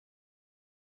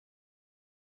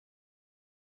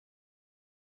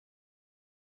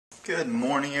Good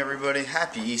morning, everybody.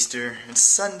 Happy Easter. It's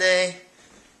Sunday.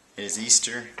 It is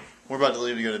Easter. We're about to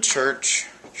leave to go to church.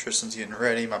 Tristan's getting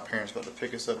ready. My parents are about to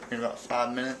pick us up here in about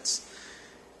 5 minutes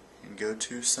and go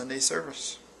to Sunday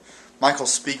service.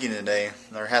 Michael's speaking today.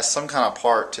 There has some kind of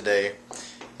part today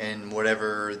in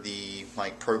whatever the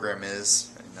program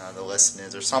is, and the lesson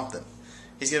is, or something.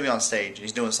 He's going to be on stage.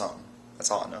 He's doing something.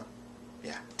 That's all I know.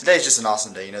 Yeah. Today's just an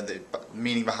awesome day. You know, the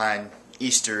meaning behind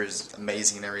Easter is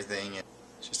amazing and everything.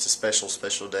 It's just a special,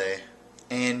 special day.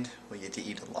 And we get to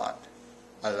eat a lot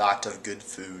of good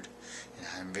food. And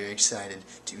I'm very excited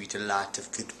to eat a lot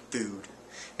of good food.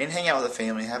 And hang out with the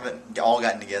family. Haven't all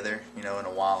gotten together, in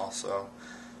a while. So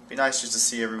it'd be nice just to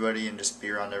see everybody and just be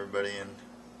around everybody and,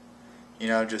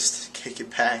 just kick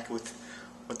it back with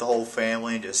the whole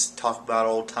family and just talk about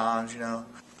old times, I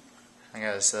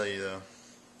gotta tell you though,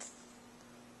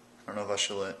 I don't know if I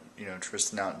should let,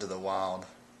 Tristan out into the wild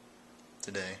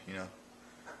today, because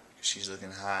she's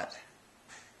looking hot.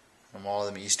 And all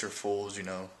them Easter fools,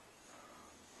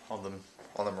 all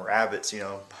them rabbits,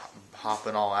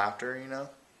 hopping all after her,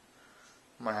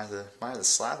 might have to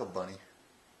slap a bunny. You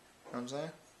know what I'm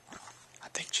saying? I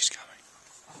think she's coming.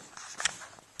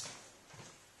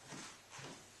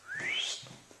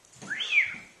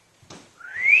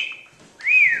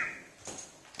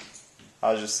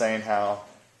 I was just saying how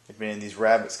if any of these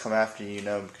rabbits come after you,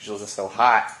 because you're just so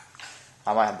hot,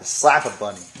 I might have to slap a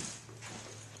bunny.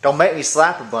 Don't make me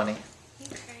slap a bunny.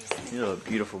 You look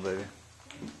beautiful, baby.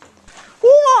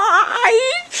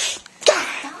 Why?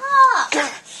 Stop!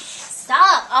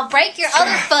 I'll break your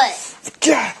other foot.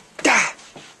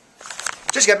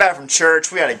 Just got back from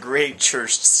church. We had a great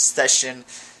church session.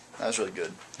 That was really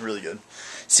good. Really good.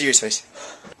 Serious face.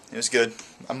 It was good.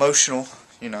 Emotional,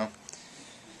 and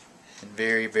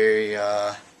very, very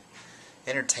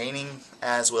entertaining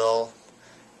as well.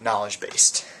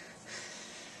 Knowledge-based.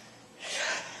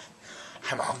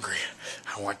 I'm hungry.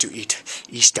 I want to eat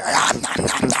Easter.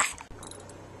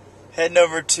 Heading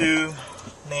over to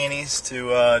Nanny's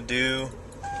to do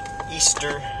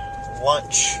Easter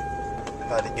lunch.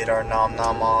 About to get our nom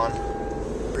nom on.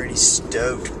 Pretty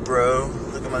stoked, bro.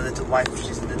 Look at my little wife.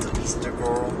 She's a little Easter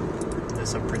girl. They're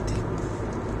so pretty.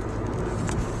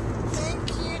 Thank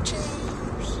you,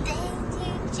 James. Thank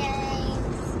you, James.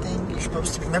 Thank you. You're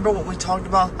supposed to be. Remember what we talked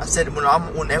about? I said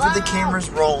whenever the camera's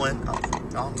rolling.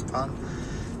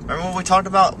 Remember what we talked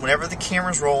about? Whenever the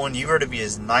camera's rolling, you are to be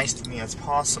as nice to me as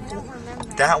possible. I don't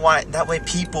remember. That way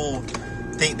people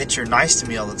think that you're nice to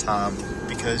me all the time,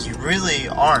 because you really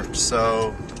aren't.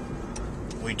 So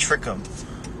we trick them.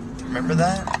 Remember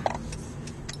that?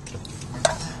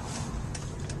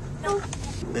 No.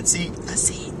 Let's eat. Let's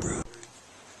eat, bro.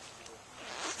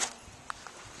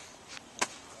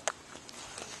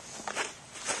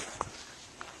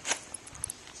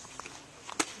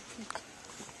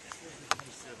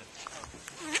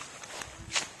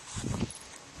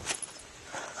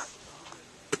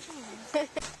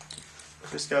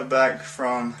 Just got back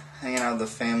from hanging out with the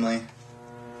family.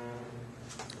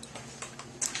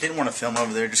 Didn't want to film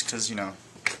over there just because, didn't want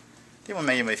to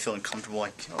make anybody feel uncomfortable.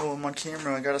 Like, oh, I'm on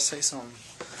camera, I gotta say something.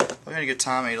 We had a good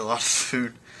time, ate a lot of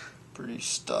food. Pretty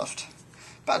stuffed.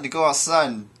 About to go outside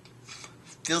and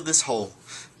fill this hole.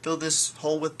 Fill this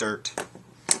hole with dirt.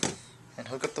 And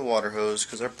hook up the water hose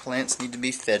because our plants need to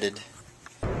be fed.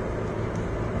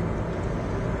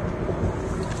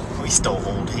 We still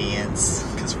hold hands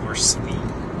because we're sweet.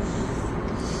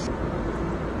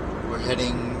 We're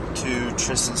heading to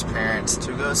Tristan's parents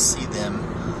to go see them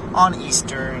on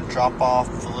Easter and drop off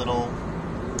the little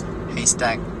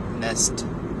haystack nest,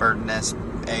 bird nest,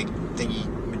 egg thingy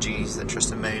majees that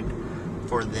Tristan made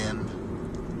for them.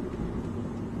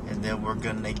 And then we're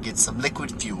gonna get some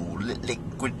liquid fuel.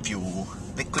 Liquid fuel.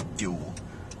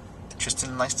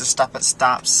 Tristan likes to stop at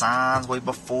stop signs way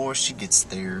before she gets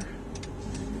there.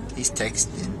 He's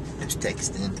texting.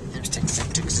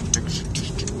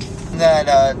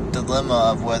 That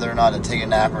dilemma of whether or not to take a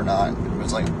nap or not. It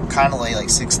was kind of late,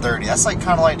 6:30. That's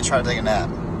kind of late to try to take a nap.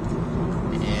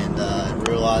 And I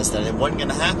realized that it wasn't going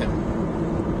to happen.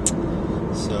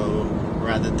 So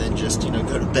rather than just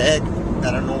go to bed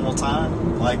at a normal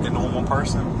time, like a normal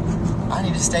person, I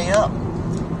need to stay up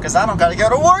because I don't got to go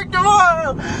to work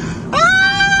tomorrow.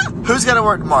 Ah! Who's got to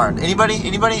work tomorrow? Anybody?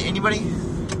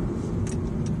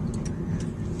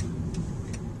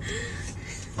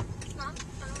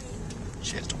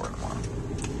 She has to work tomorrow.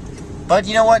 But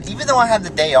you know what? Even though I have the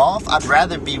day off, I'd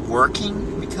rather be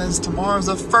working because tomorrow's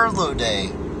a furlough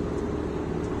day.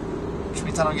 Which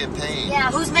means I don't get paid. Yeah,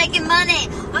 who's making money?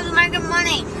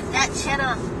 That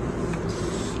cheddar.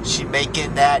 She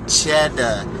making that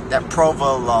cheddar, that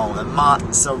provolone, and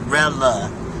mozzarella.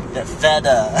 That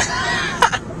feta.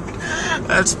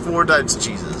 That's 4 types of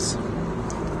cheeses.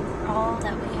 All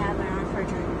that we have in our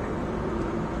refrigerator.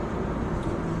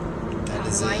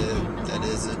 That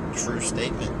is a true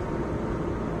statement.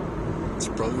 That's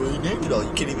probably why you named it all.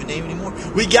 You can't even name it anymore.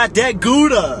 We got that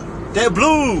Gouda. That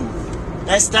blue.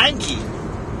 That stanky.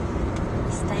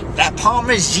 That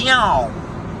Parmesan.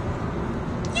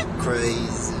 You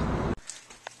crazy.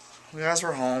 We guys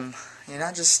were home, and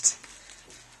I'm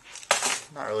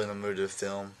not really in the mood to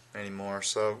film anymore.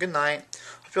 So good night.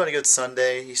 Hope you had a good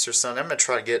Sunday, Easter Sunday. I'm gonna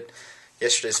try to get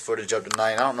yesterday's footage up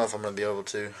tonight. I don't know if I'm gonna be able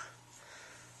to.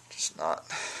 Just not.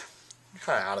 I'm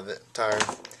kind of out of it, tired.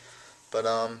 But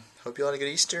hope you all had a good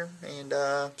Easter, and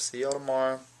see y'all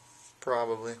tomorrow.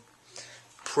 Probably,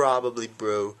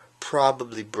 bro.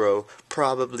 Probably, bro.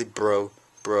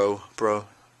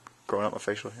 Growing out my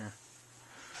facial hair.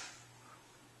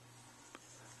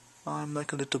 I'm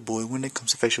like a little boy when it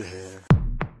comes to facial hair.